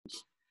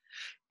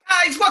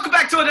guys? Welcome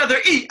back to another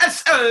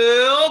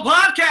ESL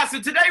podcast.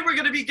 And today we're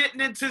going to be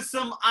getting into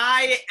some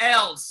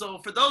IELTS. So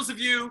for those of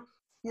you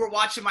who are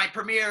watching my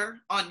premiere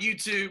on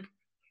YouTube,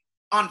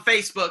 on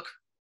Facebook,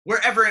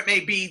 wherever it may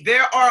be,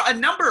 there are a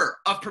number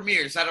of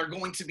premieres that are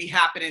going to be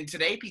happening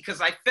today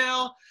because I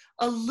fell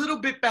a little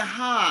bit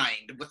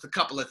behind with a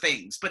couple of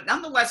things. But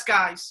nonetheless,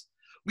 guys,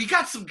 we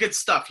got some good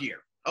stuff here,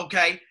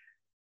 okay?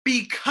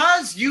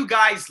 Because you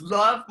guys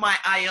love my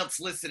IELTS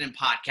listening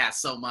podcast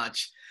so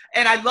much,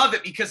 and I love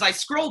it because I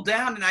scroll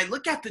down and I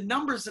look at the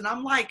numbers and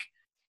I'm like,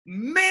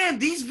 man,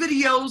 these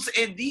videos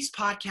and these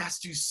podcasts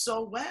do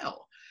so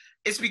well.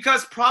 It's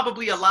because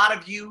probably a lot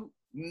of you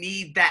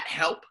need that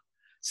help.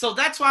 So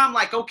that's why I'm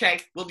like,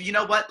 okay, well, you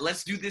know what?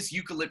 Let's do this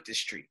eucalyptus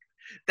tree.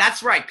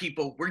 That's right,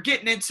 people. We're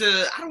getting into,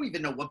 I don't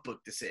even know what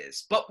book this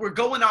is, but we're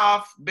going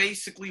off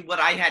basically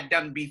what I had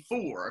done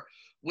before,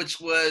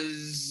 which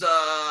was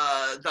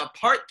the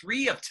part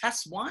 3 of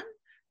test 1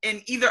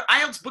 in either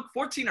IELTS book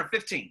 14 or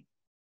 15.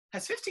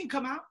 Has 15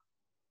 come out?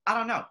 I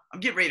don't know. I'm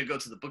getting ready to go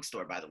to the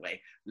bookstore, by the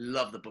way.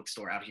 Love the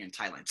bookstore out here in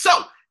Thailand.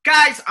 So,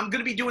 guys, I'm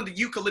going to be doing the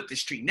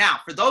eucalyptus tree. Now,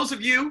 for those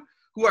of you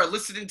who are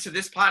listening to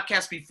this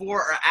podcast before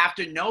or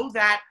after, know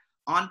that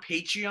on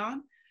Patreon,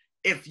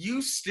 if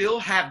you still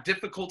have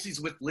difficulties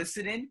with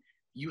listening,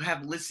 you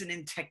have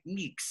listening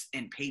techniques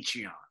in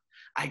Patreon.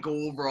 I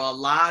go over a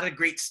lot of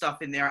great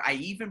stuff in there. I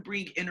even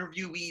bring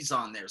interviewees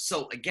on there.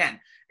 So again,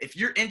 if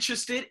you're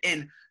interested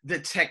in the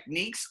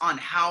techniques on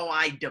how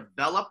I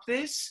develop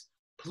this,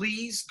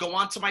 please go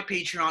onto my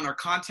Patreon or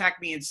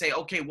contact me and say,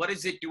 okay, what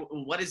is it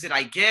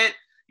I get?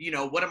 You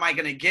know, what am I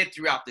going to get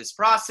throughout this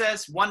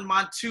process? 1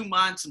 month, 2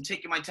 months. I'm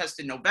taking my test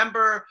in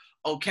November.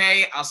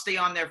 Okay, I'll stay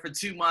on there for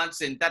 2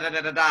 months and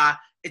da-da-da-da-da.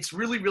 It's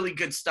really, really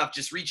good stuff.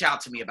 Just reach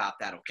out to me about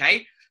that,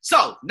 okay?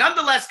 So,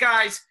 nonetheless,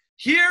 guys,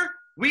 here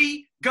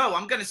we go.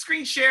 I'm going to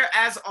screen share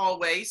as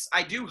always.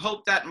 I do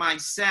hope that my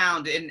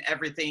sound and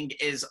everything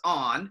is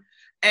on.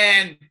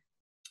 And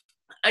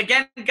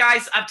again,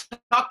 guys, I've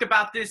talked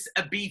about this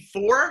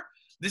before.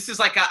 This is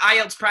like a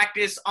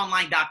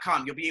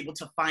IELTSpracticeonline.com. You'll be able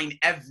to find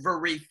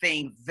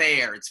everything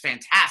there. It's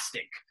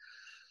fantastic.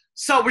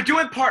 So we're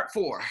doing part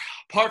 4.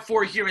 Part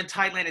 4 here in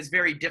Thailand is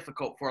very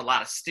difficult for a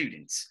lot of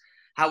students.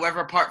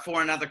 However, part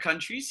 4 in other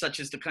countries, such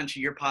as the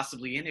country you're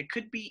possibly in, it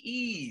could be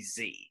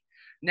easy.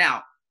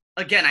 Now,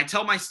 again, I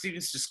tell my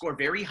students to score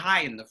very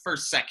high in the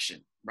first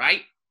section,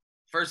 right?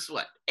 First,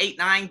 8,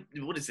 9,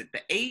 what is it?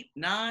 The 8,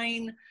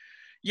 9?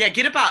 Yeah,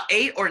 get about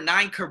 8 or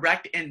 9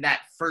 correct in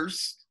that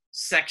first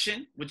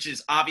section, which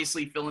is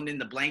obviously filling in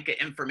the blank of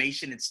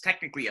information. It's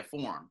technically a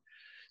form.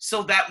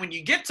 So that when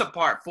you get to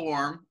part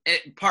 4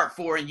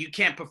 and you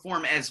can't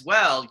perform as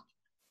well,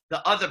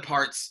 the other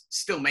parts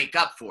still make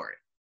up for it,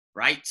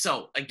 right?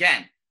 So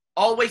again,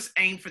 always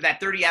aim for that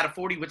 30 out of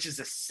 40, which is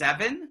a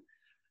 7.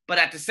 But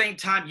at the same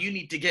time, you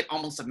need to get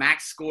almost a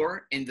max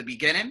score in the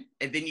beginning.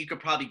 And then you could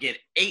probably get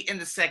 8 in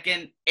the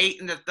second, 8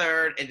 in the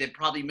third, and then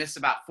probably miss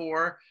about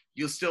 4.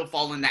 You'll still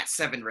fall in that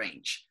 7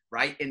 range,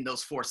 right? In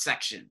those 4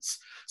 sections.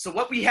 So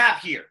what we have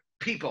here,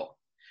 people,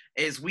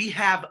 is we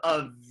have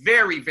a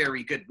very,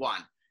 very good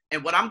one.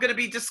 And what I'm going to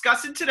be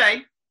discussing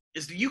today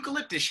is the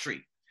eucalyptus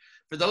tree.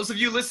 For those of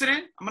you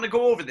listening, I'm going to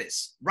go over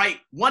this. Write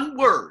one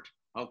word,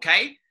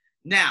 okay?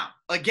 Now,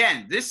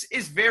 again, this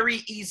is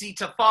very easy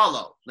to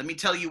follow. Let me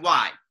tell you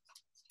why.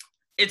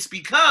 It's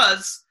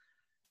because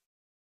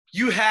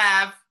you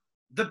have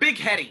the big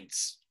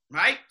headings,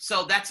 right?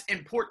 So that's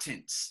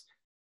importance,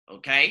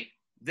 okay?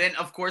 Then,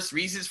 of course,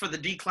 reasons for the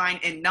decline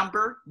in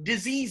number,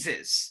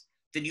 diseases.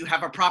 Then you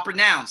have a proper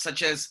noun,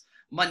 such as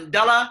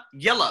Mandela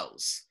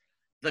yellows.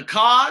 The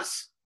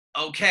cause,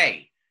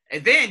 okay.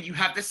 And then you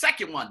have the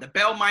second one, the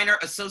Bell Minor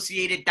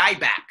Associated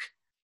Dieback.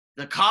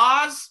 The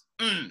cause,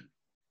 Then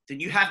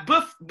you have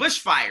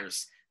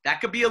bushfires.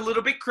 That could be a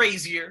little bit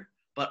crazier,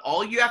 but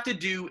all you have to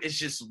do is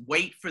just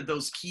wait for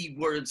those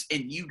keywords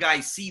and you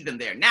guys see them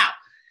there. Now,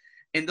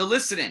 in the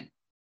listening,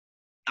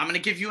 I'm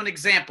going to give you an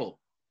example.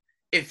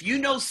 If you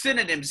know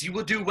synonyms, you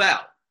will do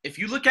well. If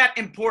you look at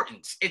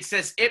importance, it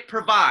says it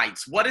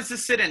provides. What is the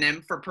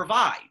synonym for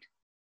provide?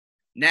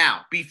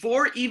 Now,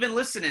 before even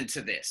listening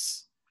to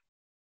this,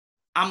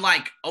 I'm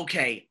like,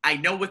 okay, I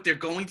know what they're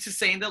going to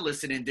say in the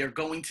listening. They're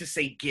going to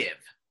say give.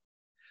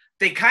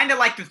 They kind of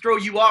like to throw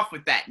you off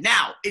with that.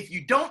 Now, if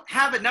you don't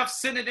have enough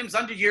synonyms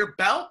under your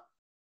belt,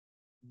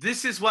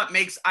 this is what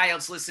makes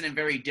IELTS listening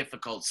very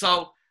difficult.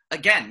 So,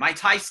 again, my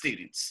Thai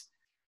students,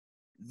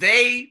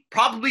 they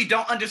probably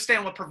don't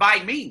understand what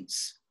provide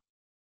means.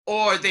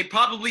 Or they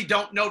probably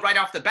don't know right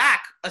off the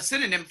back a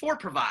synonym for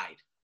provide.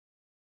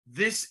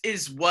 This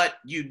is what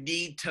you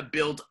need to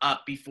build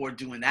up before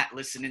doing that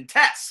listening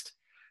test.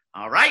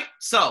 All right?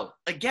 So,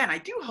 again, I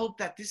do hope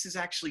that this is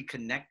actually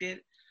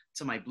connected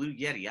to my Blue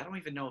Yeti. I don't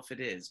even know if it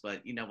is,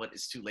 but you know what?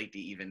 It's too late to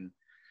even,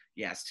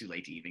 it's too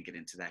late to even get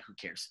into that. Who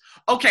cares?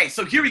 Okay,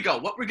 so here we go.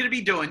 What we're going to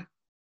be doing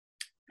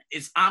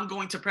is I'm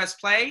going to press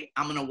play.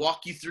 I'm going to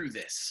walk you through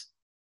this.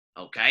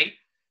 Okay?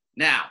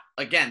 Now,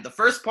 again, the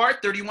first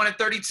part, 31 and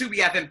 32, we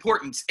have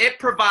importance. It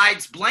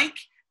provides blank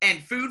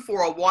and food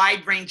for a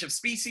wide range of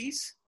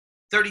species.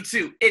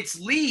 32. Its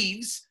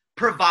leaves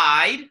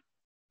provide,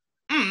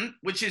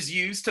 which is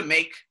used to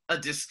make a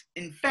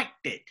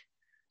disinfectant.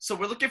 So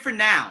we're looking for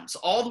nouns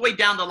all the way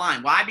down the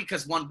line. Why?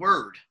 Because one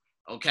word,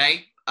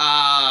 okay?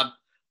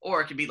 Or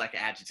it could be like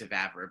an adjective,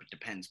 adverb, it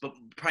depends. But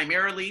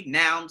primarily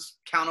nouns,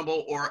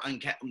 countable or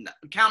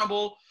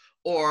uncountable,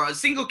 or a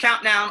single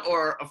count noun,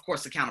 or of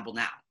course a countable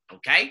noun,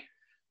 okay?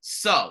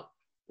 So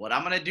what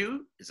I'm going to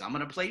do is I'm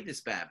going to play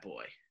this bad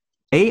boy.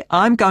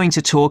 I'm going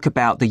to talk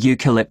about the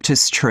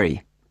eucalyptus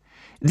tree.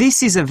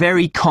 This is a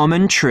very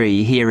common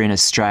tree here in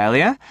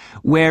Australia,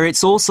 where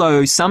it's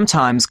also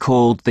sometimes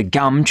called the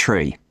gum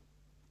tree.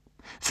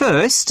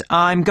 First,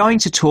 I'm going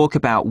to talk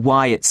about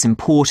why it's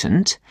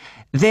important.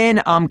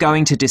 Then I'm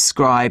going to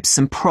describe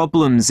some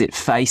problems it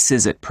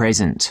faces at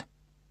present.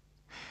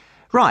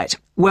 Right,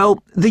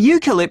 well, the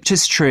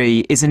eucalyptus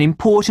tree is an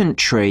important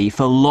tree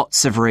for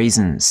lots of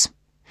reasons.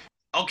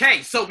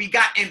 Okay, so we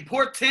got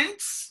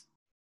importance.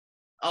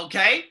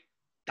 Okay,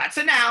 that's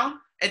a noun.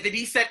 And then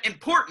he said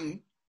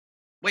important.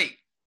 Wait,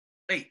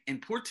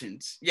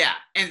 importance. Yeah,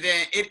 and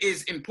then it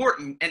is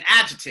important, an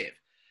adjective.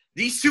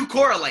 These two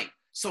correlate.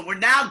 So we're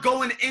now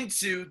going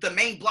into the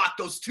main block,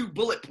 those 2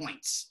 bullet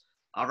points.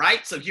 All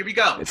right, so here we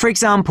go. For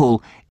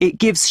example, it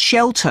gives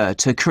shelter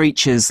to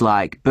creatures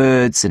like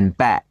birds and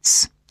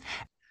bats.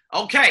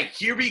 Okay,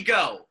 here we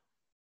go.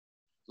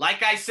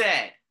 Like I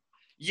said,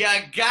 you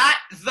got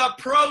the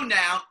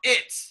pronoun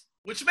it,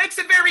 which makes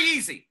it very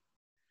easy.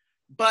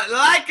 But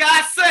like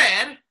I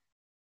said,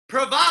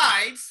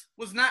 provides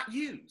was not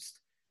used.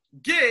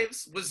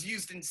 Gives was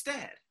used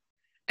instead.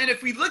 And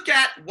if we look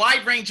at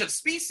wide range of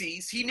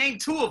species, he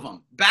named 2 of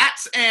them.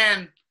 Bats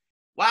and,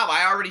 wow,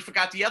 I already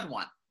forgot the other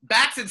one.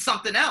 Bats and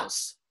something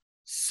else.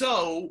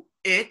 So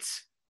it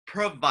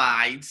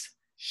provides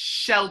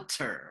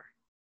shelter.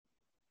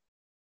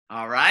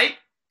 All right?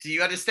 Do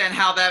you understand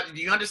how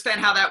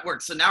that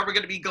works? So now we're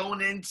going to be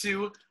going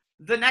into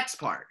the next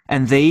part.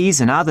 And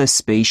these and other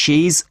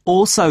species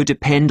also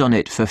depend on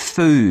it for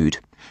food,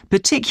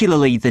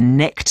 particularly the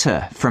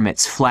nectar from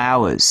its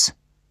flowers.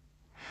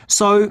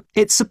 So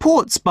it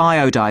supports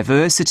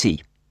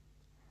biodiversity.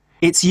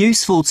 It's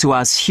useful to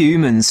us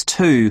humans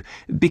too,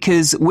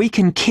 because we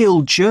can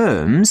kill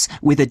germs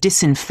with a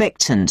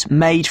disinfectant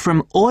made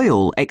from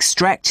oil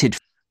extracted.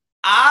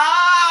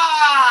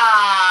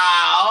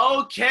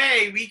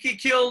 Okay, we can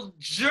kill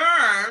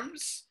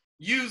germs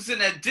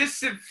using a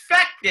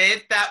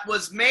disinfectant that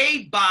was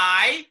made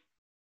by,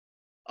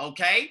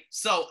 okay,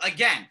 so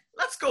again,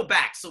 let's go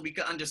back so we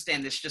can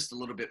understand this just a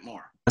little bit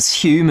more. Us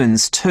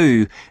humans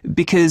too,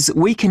 because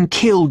we can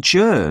kill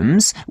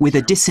germs with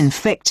a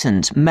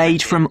disinfectant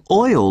made from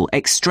oil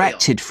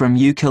extracted from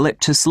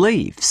eucalyptus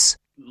leaves.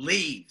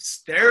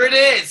 Leaves, there it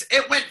is.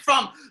 It went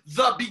from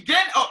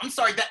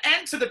the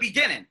end to the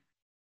beginning,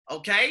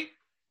 okay?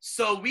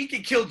 So we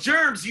can kill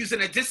germs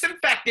using a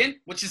disinfectant,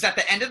 which is at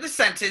the end of the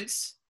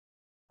sentence,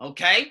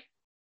 okay?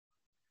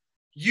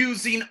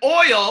 Using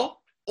oil,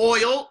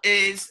 oil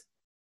is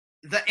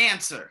the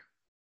answer,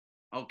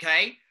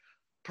 okay?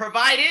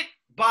 Provided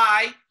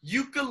by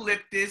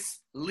eucalyptus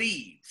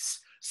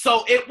leaves.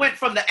 So it went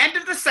from the end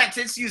of the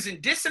sentence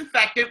using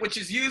disinfectant, which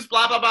is used,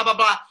 blah, blah, blah, blah,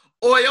 blah,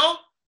 oil,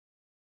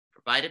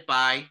 provided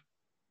by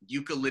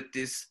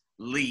eucalyptus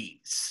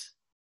leaves,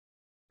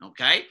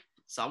 okay?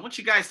 So I want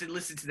you guys to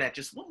listen to that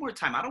just one more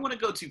time. I don't want to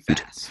go too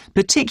fast.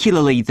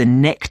 Particularly the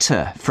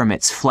nectar from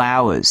its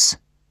flowers.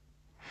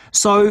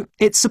 So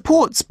it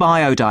supports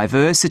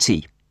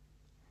biodiversity.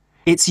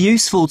 It's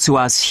useful to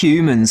us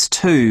humans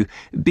too,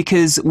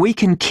 because we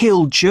can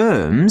kill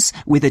germs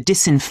with a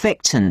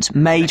disinfectant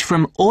made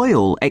from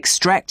oil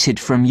extracted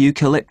from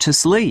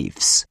eucalyptus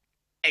leaves.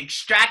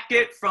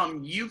 Extracted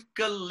from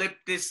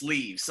eucalyptus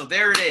leaves. So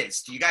there it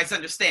is. Do you guys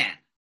understand?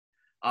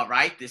 All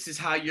right, this is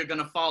how you're going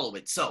to follow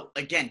it. So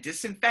again,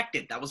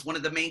 disinfectant, that was one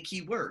of the main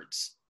key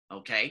words,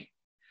 okay?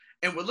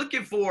 And we're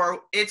looking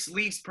for its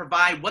leaves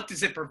provide. What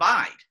does it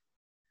provide?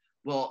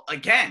 Well,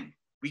 again,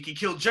 we can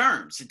kill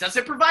germs. It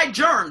doesn't provide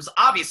germs,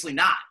 obviously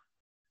not.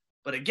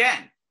 But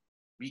again,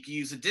 we can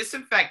use a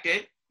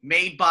disinfectant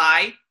made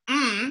by,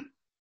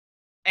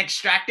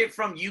 extracted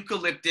from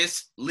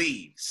eucalyptus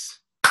leaves.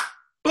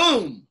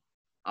 Boom.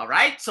 All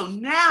right, so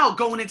now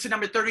going into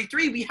number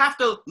 33, we have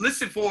to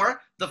listen for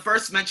the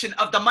first mention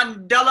of the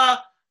Mandela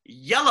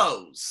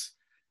yellows.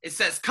 It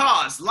says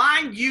cause,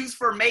 lime used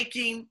for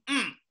making,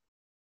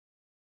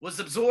 was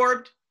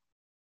absorbed.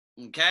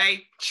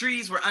 Okay,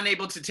 trees were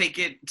unable to take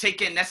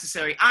in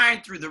necessary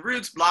iron through the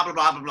roots, blah, blah,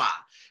 blah, blah, blah.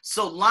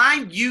 So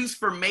lime used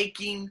for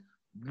making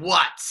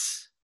what?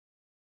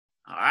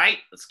 All right,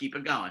 let's keep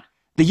it going.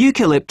 The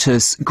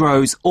eucalyptus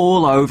grows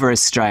all over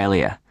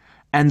Australia,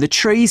 and the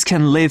trees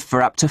can live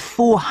for up to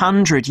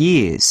 400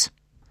 years.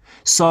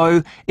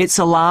 So it's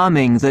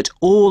alarming that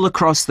all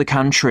across the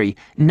country,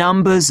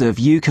 numbers of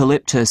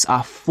eucalyptus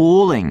are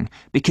falling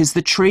because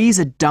the trees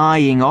are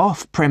dying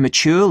off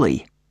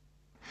prematurely.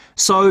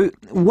 So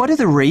what are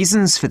the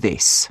reasons for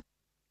this?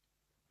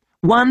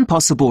 One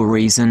possible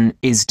reason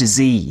is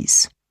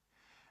disease.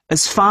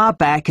 As far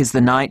back as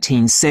the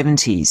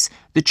 1970s,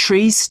 the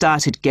trees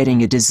started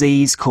getting a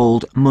disease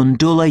called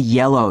Mundula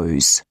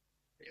yellows.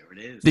 There it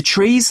is. The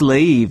tree's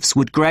leaves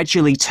would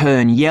gradually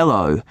turn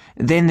yellow,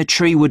 then the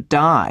tree would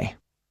die.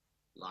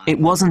 It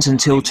wasn't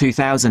until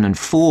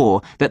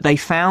 2004 that they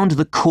found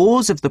the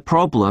cause of the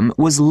problem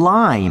was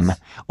lime,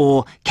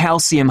 or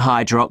calcium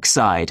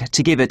hydroxide,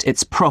 to give it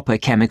its proper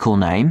chemical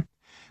name,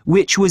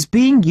 which was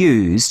being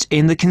used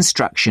in the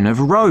construction of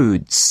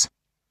roads.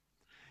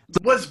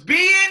 Was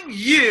being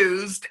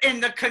used in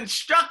the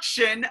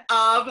construction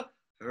of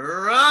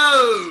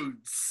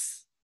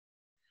roads.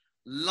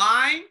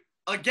 Lime,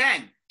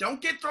 again,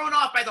 don't get thrown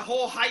off by the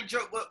whole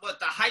the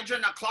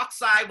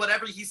hydroxide,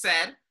 whatever he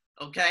said,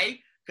 okay?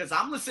 Because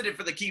I'm listening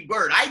for the key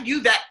word. I knew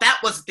that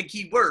wasn't the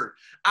key word.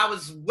 I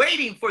was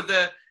waiting for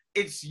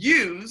it's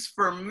used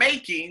for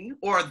making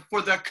or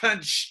for the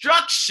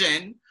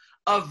construction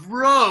of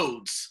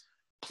roads.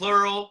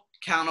 Plural,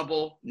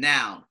 countable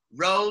noun.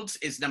 Roads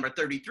is number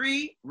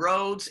 33.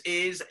 Roads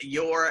is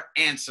your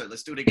answer.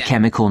 Let's do it again.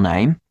 Chemical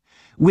name,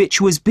 which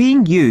was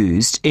being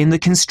used in the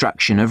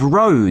construction of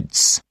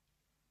roads.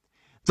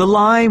 The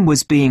lime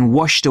was being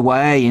washed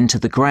away into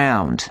the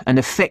ground and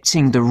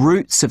affecting the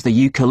roots of the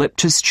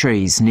eucalyptus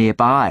trees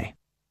nearby.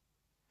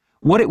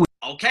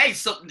 Okay,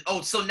 so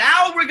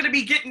now we're going to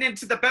be getting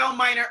into the Bell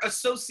Minor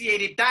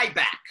associated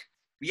dieback.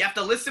 We have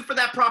to listen for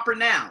that proper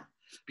noun.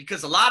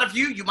 Because a lot of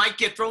you might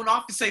get thrown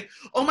off and say,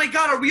 oh my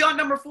God, are we on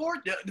number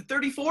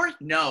 34?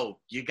 No,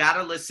 you got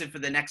to listen for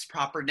the next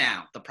proper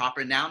noun. The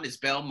proper noun is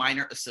Bell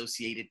Minor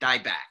associated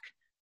dieback.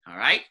 All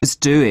right?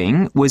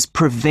 Was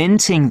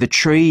preventing the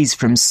trees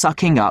from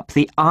sucking up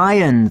the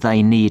iron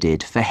they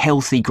needed for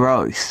healthy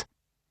growth.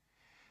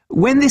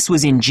 When this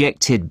was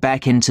injected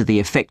back into the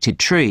affected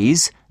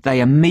trees,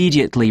 they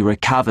immediately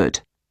recovered.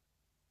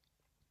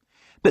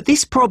 But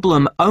this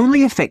problem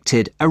only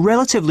affected a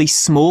relatively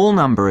small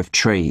number of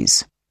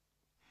trees.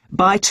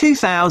 By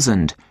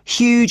 2000,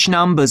 huge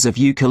numbers of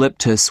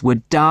eucalyptus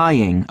were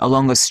dying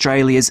along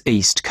Australia's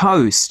east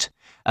coast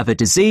of a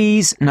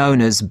disease known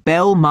as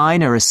Bell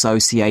Minor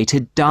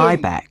associated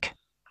dieback.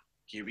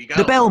 Here we go.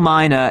 The Bell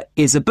Minor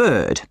is a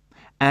bird,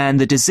 and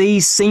the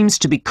disease seems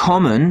to be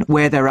common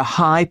where there are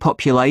high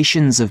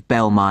populations of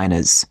Bell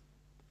Minors.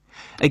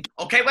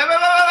 Okay, wait.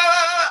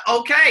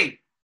 Okay.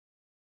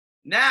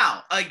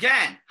 Now,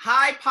 again,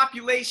 high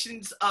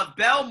populations of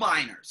Bell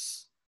Minors.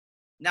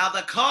 Now,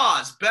 the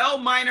cause, Bell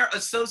Minor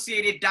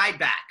associated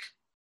dieback.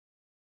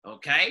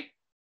 Okay?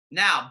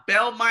 Now,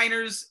 Bell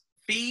Minors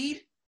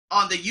feed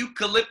on the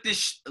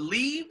eucalyptus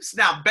leaves.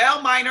 Now,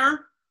 Bell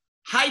Minor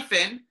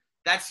hyphen,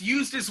 that's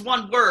used as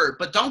one word,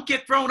 but don't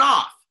get thrown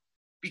off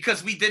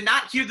because we did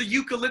not hear the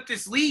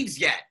eucalyptus leaves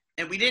yet,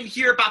 and we didn't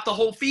hear about the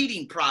whole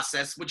feeding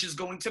process, which is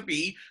going to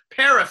be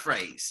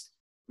paraphrased.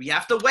 We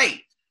have to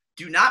wait.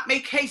 Do not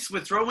make haste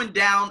with throwing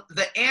down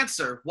the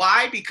answer.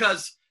 Why?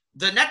 Because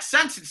the next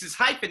sentence is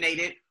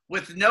hyphenated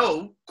with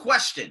no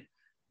question.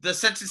 The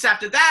sentence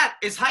after that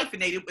is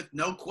hyphenated with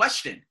no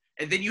question.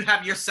 And then you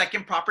have your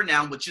second proper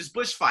noun, which is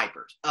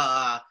bushfires,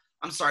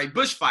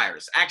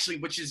 actually,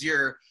 which is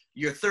your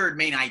third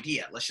main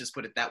idea. Let's just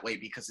put it that way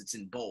because it's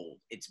in bold.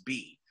 It's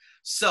B.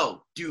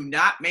 So do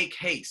not make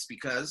haste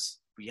because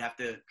we have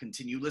to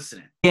continue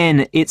listening.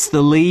 Again, it's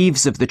the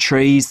leaves of the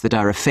trees that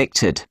are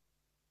affected.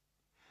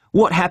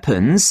 What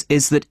happens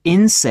is that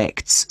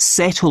insects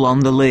settle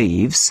on the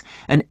leaves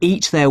and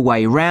eat their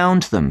way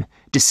round them,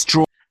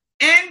 destroy.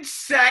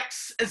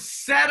 Insects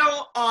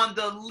settle on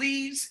the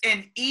leaves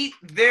and eat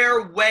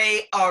their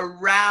way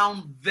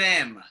around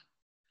them.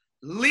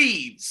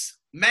 Leaves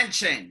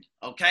mentioned,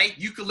 okay?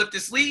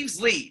 Eucalyptus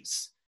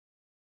leaves.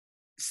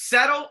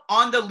 Settle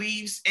on the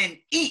leaves and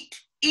eat.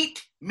 Eat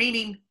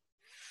meaning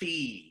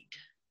feed.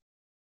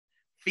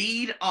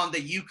 Feed on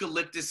the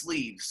eucalyptus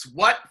leaves.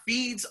 What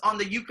feeds on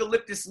the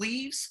eucalyptus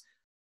leaves?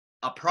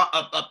 A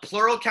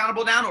plural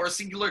countable noun or a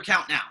singular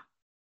count noun.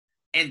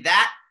 And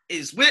that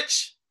is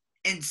which?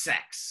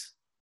 Insects.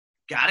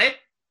 Got it?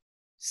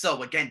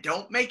 So again,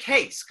 don't make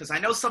haste because I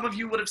know some of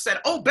you would have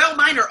said, oh, Bell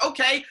Minor.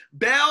 Okay,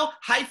 Bell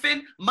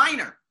hyphen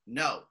minor.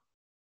 No.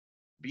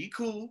 Be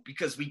cool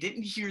because we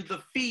didn't hear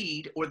the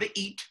feed or the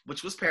eat,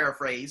 which was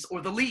paraphrased, or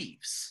the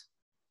leaves.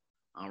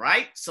 All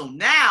right, so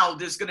now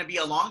there's going to be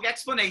a long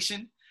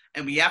explanation,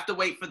 and we have to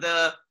wait for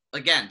the,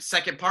 again,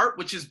 second part,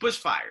 which is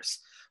bushfires.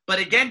 But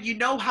again, you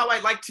know how I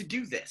like to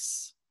do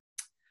this.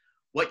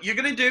 What you're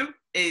going to do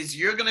is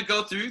you're going to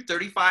go through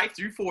 35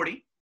 through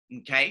 40,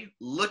 okay?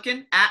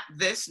 Looking at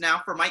this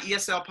now for my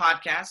ESL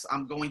podcast,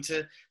 I'm going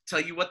to tell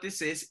you what this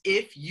is.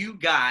 If you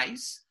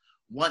guys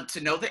want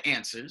to know the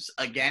answers,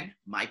 again,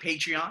 my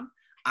Patreon,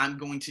 I'm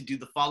going to do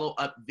the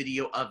follow-up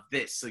video of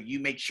this, so you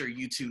make sure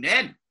you tune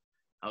in,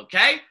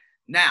 okay?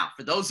 Now,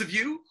 for those of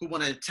you who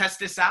want to test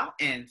this out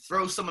and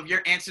throw some of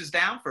your answers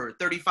down for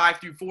 35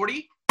 through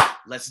 40,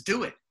 let's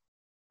do it.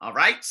 All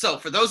right? So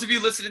for those of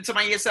you listening to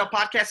my ESL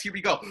podcast, here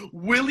we go.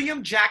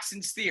 William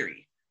Jackson's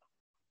theory.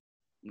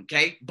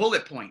 Okay?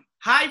 Bullet point.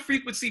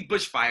 High-frequency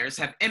bushfires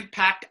have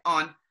impact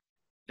on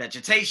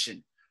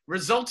vegetation,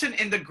 resulting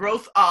in the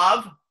growth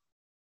of,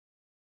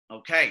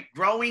 Okay,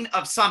 growing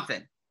of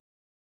something.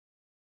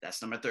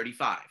 That's number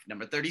 35.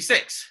 Number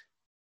 36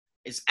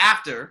 is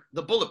after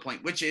the bullet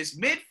point, which is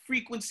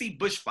mid-frequency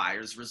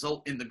bushfires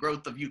result in the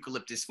growth of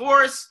eucalyptus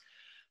forests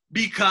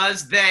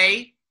because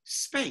they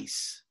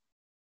space.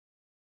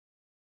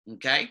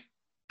 Okay,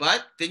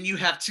 but then you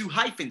have two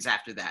hyphens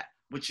after that,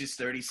 which is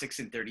 36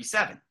 and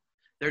 37.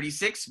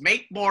 36,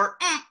 make more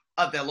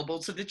available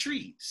to the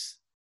trees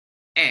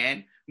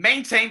and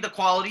maintain the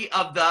quality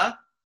of the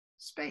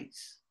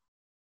space.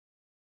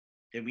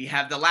 Then we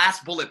have the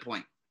last bullet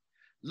point.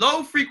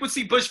 Low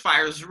frequency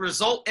bushfires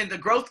result in the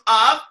growth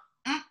of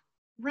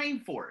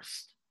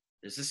rainforest.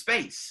 There's a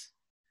space,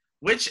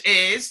 which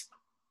is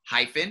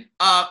hyphen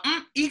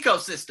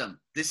ecosystem.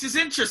 This is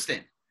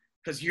interesting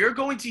because you're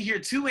going to hear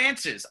two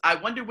answers. I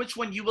wonder which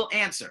one you will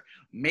answer.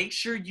 Make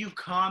sure you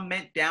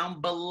comment down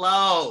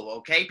below,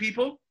 okay,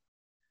 people?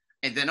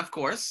 And then, of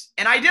course,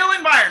 an ideal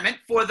environment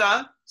for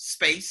the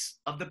space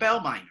of the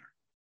bell miner.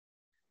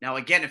 Now,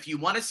 again, if you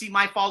want to see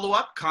my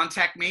follow-up,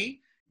 contact me.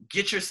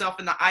 Get yourself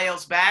in the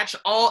IELTS badge.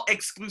 All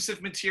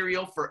exclusive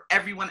material for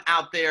everyone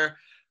out there.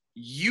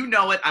 You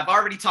know it. I've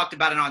already talked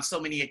about it on so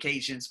many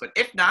occasions. But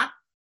if not,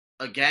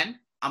 again,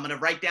 I'm going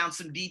to write down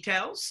some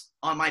details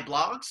on my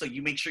blog. So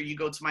you make sure you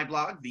go to my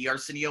blog,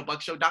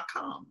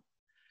 thearseniobuckshow.com.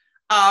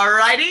 All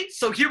righty.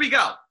 So here we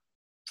go.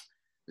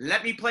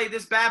 Let me play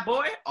this bad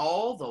boy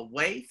all the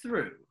way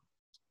through.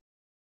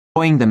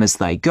 Enjoying them as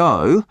they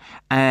go,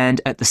 and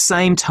at the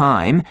same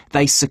time,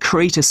 they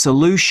secrete a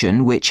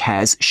solution which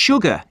has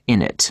sugar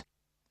in it.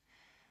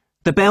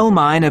 The bell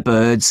miner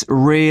birds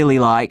really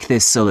like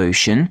this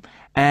solution,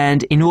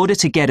 and in order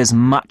to get as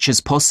much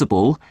as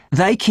possible,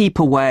 they keep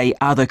away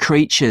other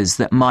creatures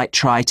that might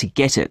try to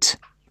get it.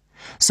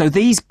 So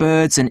these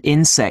birds and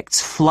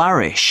insects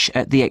flourish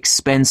at the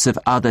expense of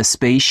other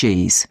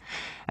species,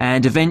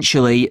 and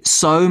eventually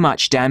so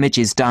much damage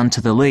is done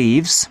to the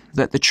leaves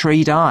that the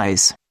tree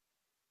dies.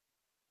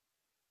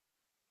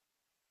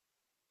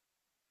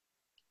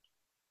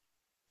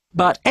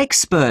 But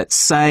experts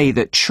say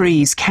that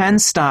trees can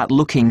start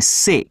looking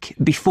sick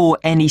before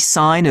any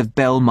sign of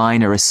bell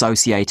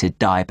miner-associated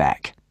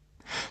dieback.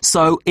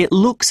 So it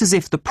looks as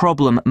if the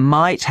problem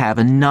might have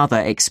another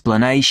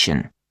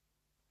explanation.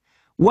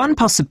 One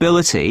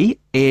possibility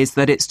is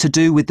that it's to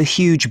do with the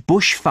huge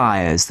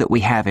bushfires that we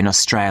have in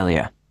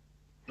Australia.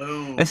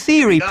 A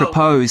theory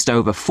proposed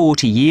over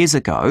 40 years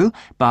ago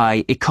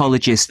by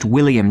ecologist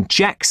William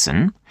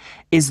Jackson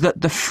is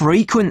that the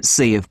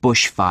frequency of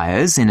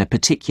bushfires in a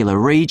particular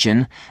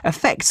region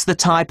affects the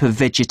type of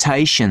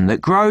vegetation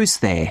that grows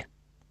there.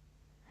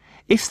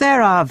 If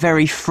there are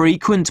very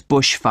frequent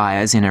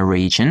bushfires in a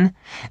region,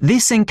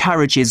 this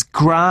encourages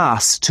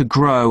grass to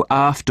grow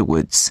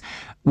afterwards,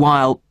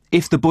 while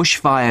if the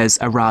bushfires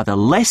are rather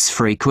less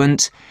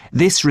frequent,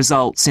 this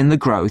results in the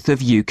growth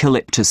of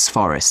eucalyptus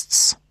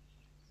forests.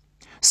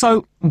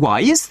 So why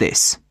is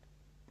this?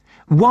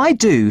 Why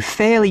do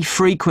fairly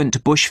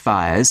frequent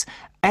bushfires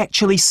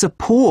actually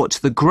support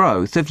the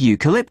growth of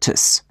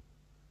eucalyptus?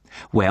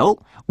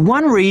 Well,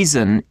 one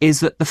reason is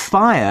that the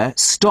fire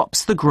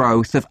stops the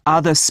growth of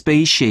other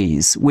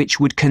species which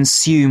would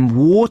consume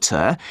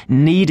water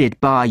needed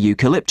by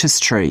eucalyptus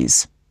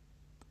trees.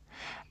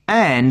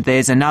 And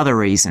there's another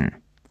reason.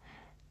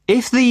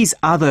 If these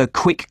other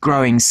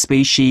quick-growing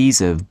species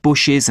of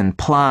bushes and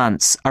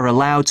plants are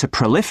allowed to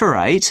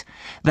proliferate,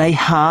 they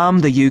harm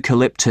the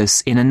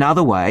eucalyptus in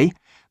another way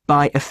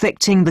by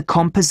affecting the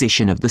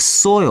composition of the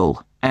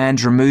soil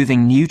and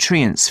removing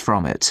nutrients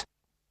from it.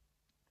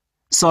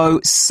 So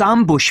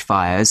some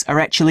bushfires are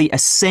actually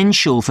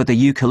essential for the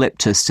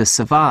eucalyptus to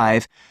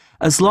survive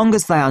as long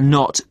as they are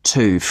not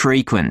too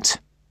frequent.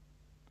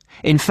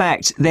 In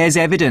fact, there's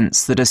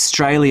evidence that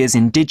Australia's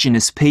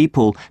Indigenous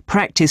people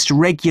practiced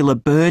regular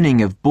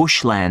burning of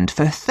bushland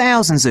for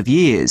thousands of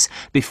years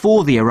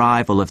before the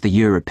arrival of the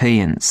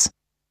Europeans.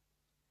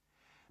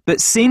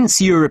 But since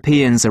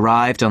Europeans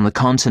arrived on the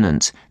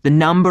continent, the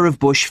number of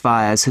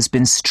bushfires has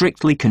been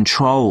strictly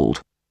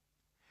controlled.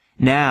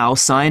 Now,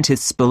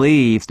 scientists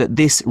believe that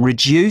this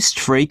reduced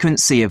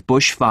frequency of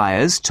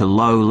bushfires to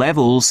low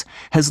levels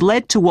has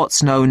led to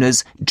what's known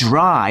as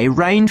dry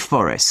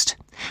rainforest,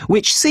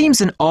 which seems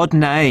an odd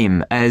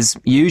name as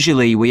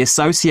usually we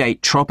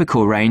associate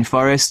tropical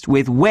rainforest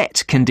with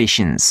wet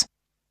conditions.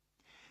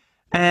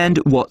 And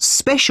what's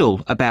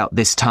special about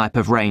this type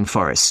of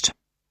rainforest?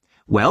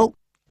 Well,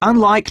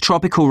 unlike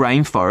tropical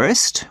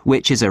rainforest,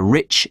 which is a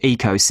rich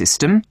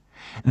ecosystem,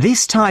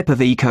 this type of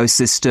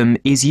ecosystem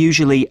is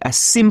usually a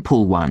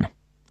simple one.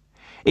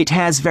 It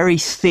has very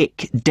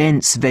thick,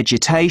 dense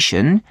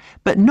vegetation,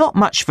 but not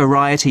much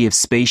variety of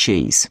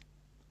species.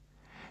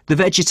 The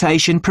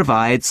vegetation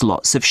provides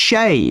lots of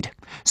shade,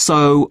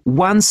 so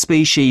one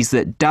species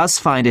that does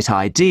find it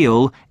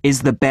ideal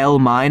is the bell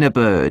miner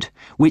bird,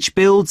 which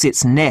builds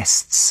its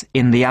nests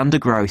in the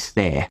undergrowth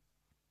there.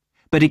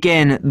 But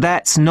again,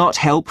 that's not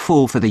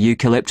helpful for the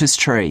eucalyptus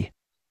tree.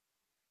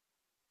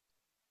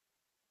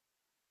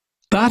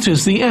 That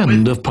is the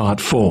end of part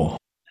 4.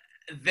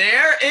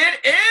 There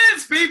it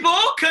is, people!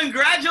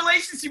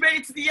 Congratulations, you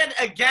made it to the end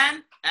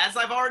again. As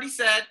I've already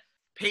said,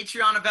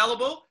 Patreon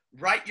available.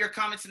 Write your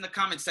comments in the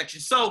comment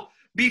section. So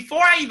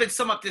before I even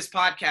sum up this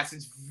podcast,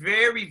 it's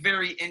very,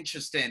 very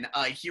interesting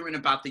hearing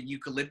about the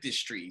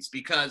eucalyptus trees,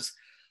 because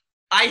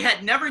I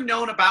had never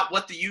known about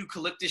what the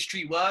eucalyptus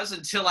tree was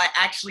until I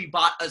actually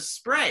bought a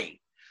spray.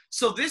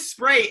 So this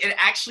spray, it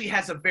actually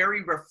has a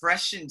very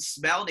refreshing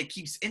smell and it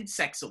keeps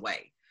insects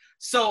away.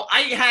 So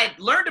I had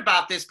learned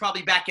about this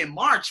probably back in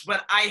March,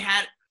 but I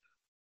had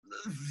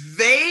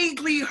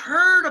vaguely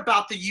heard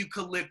about the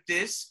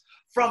eucalyptus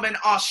from an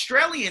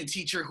Australian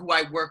teacher who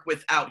I work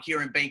with out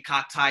here in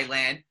Bangkok,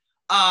 Thailand,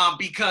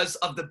 because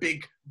of the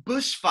big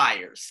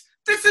bushfires.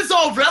 This is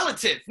all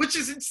relative, which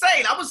is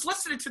insane. I was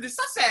listening to this.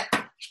 I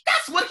said,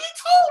 that's what he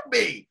told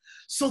me.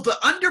 So the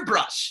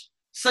underbrush,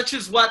 such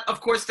as what,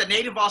 of course, the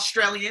native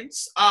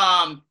Australians,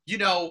 all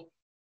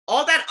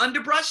that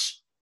underbrush,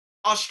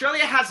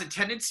 Australia has a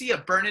tendency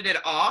of burning it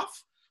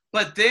off,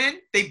 but then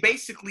they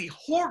basically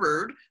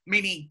hoarded,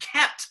 meaning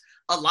kept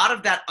a lot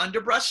of that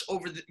underbrush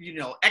over the,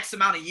 X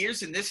amount of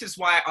years. And this is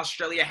why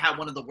Australia had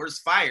one of the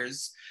worst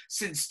fires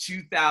since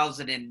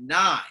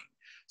 2009.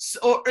 So,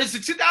 or is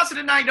it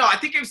 2009? No, I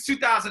think it was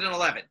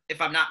 2011,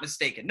 if I'm not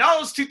mistaken. No,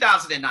 it was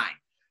 2009.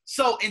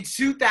 So in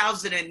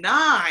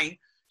 2009,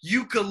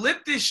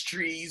 eucalyptus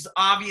trees,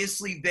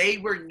 obviously, they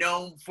were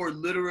known for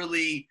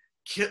literally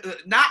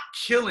not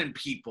killing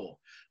people,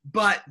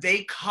 but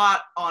they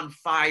caught on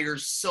fire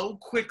so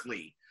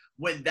quickly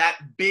when that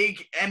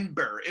big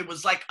ember, it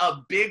was like a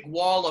big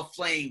wall of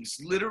flames,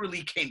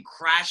 literally came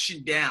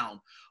crashing down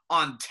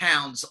on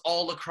towns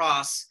all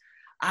across.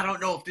 I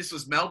don't know if this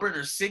was Melbourne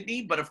or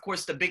Sydney, but of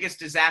course the biggest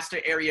disaster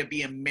area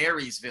being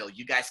Marysville.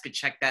 You guys could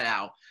check that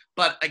out.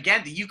 But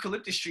again, the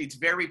eucalyptus tree is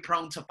very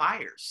prone to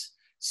fires.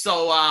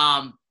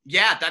 So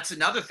yeah, that's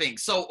another thing.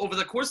 So over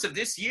the course of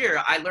this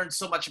year, I learned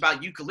so much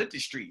about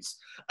eucalyptus trees.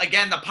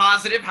 Again, the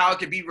positive, how it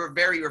could be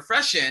very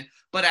refreshing,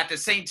 but at the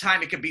same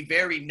time, it could be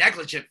very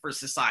negligent for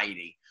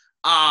society.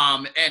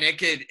 And it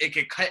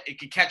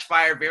could catch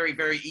fire very,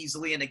 very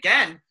easily. And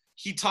again,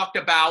 he talked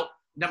about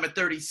number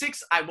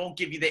 36, I won't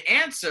give you the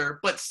answer,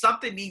 but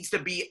something needs to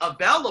be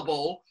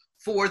available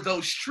for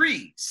those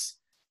trees.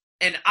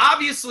 And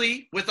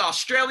obviously, with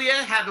Australia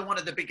having one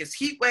of the biggest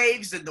heat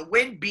waves and the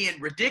wind being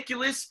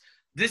ridiculous,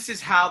 this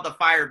is how the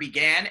fire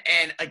began.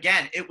 And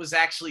again, it was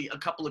actually a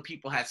couple of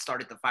people had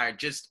started the fire,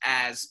 just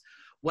as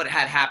what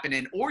had happened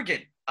in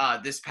Oregon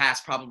this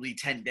past probably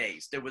 10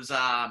 days. There was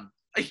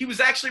he was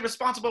actually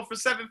responsible for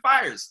 7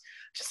 fires.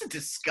 Just a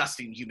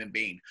disgusting human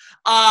being.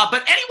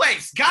 But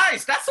anyways,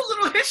 guys, that's a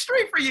little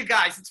history for you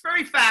guys. It's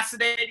very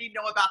fascinating to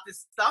know about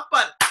this stuff.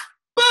 But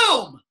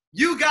boom!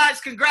 You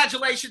guys,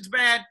 congratulations,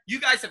 man. You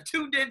guys have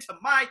tuned in to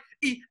my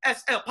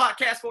ESL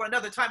podcast for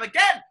another time.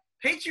 Again,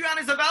 Patreon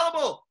is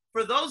available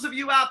for those of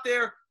you out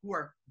there who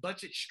are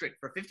budget strict.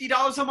 For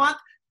 $50 a month,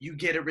 you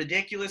get a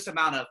ridiculous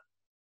amount of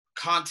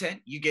content.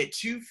 You get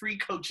 2 free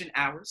coaching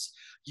hours.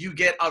 You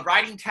get a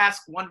writing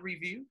task 1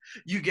 review.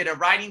 You get a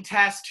writing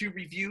task 2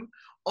 review.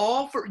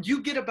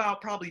 You get about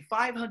probably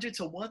 $500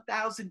 to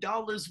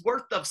 $1,000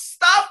 worth of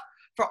stuff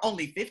for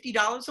only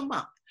 $50 a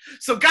month.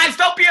 So guys,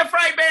 don't be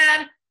afraid,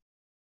 man.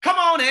 Come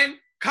on in,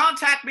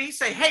 contact me,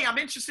 say, hey, I'm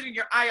interested in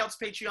your IELTS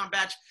Patreon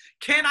badge.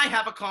 Can I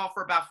have a call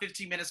for about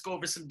 15 minutes, go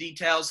over some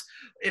details?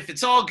 If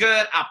it's all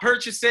good, I'll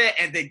purchase it.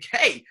 And then,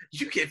 hey,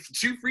 you get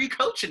 2 free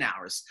coaching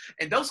hours.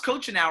 And those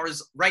coaching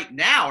hours right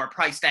now are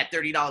priced at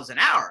 $30 an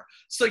hour.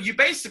 So you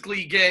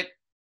basically get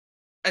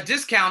a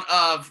discount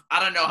of, I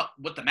don't know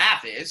what the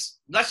math is.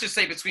 Let's just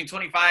say between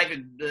 25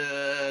 and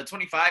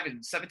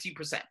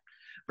 17%.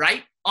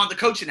 Right, on the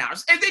coaching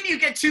hours. And then you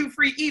get 2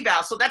 free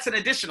evals. So that's an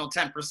additional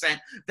 10%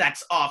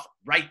 that's off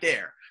right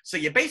there. So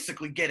you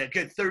basically get a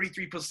good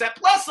 33%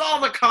 plus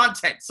all the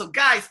content. So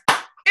guys,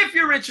 if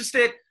you're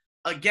interested,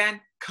 again,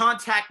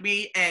 contact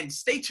me and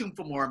stay tuned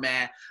for more,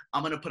 man.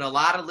 I'm going to put a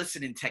lot of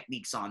listening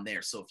techniques on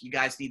there. So if you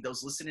guys need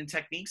those listening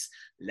techniques,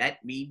 let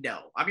me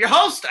know. I'm your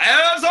host,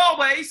 as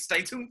always.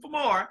 Stay tuned for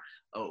more.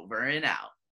 Over and out.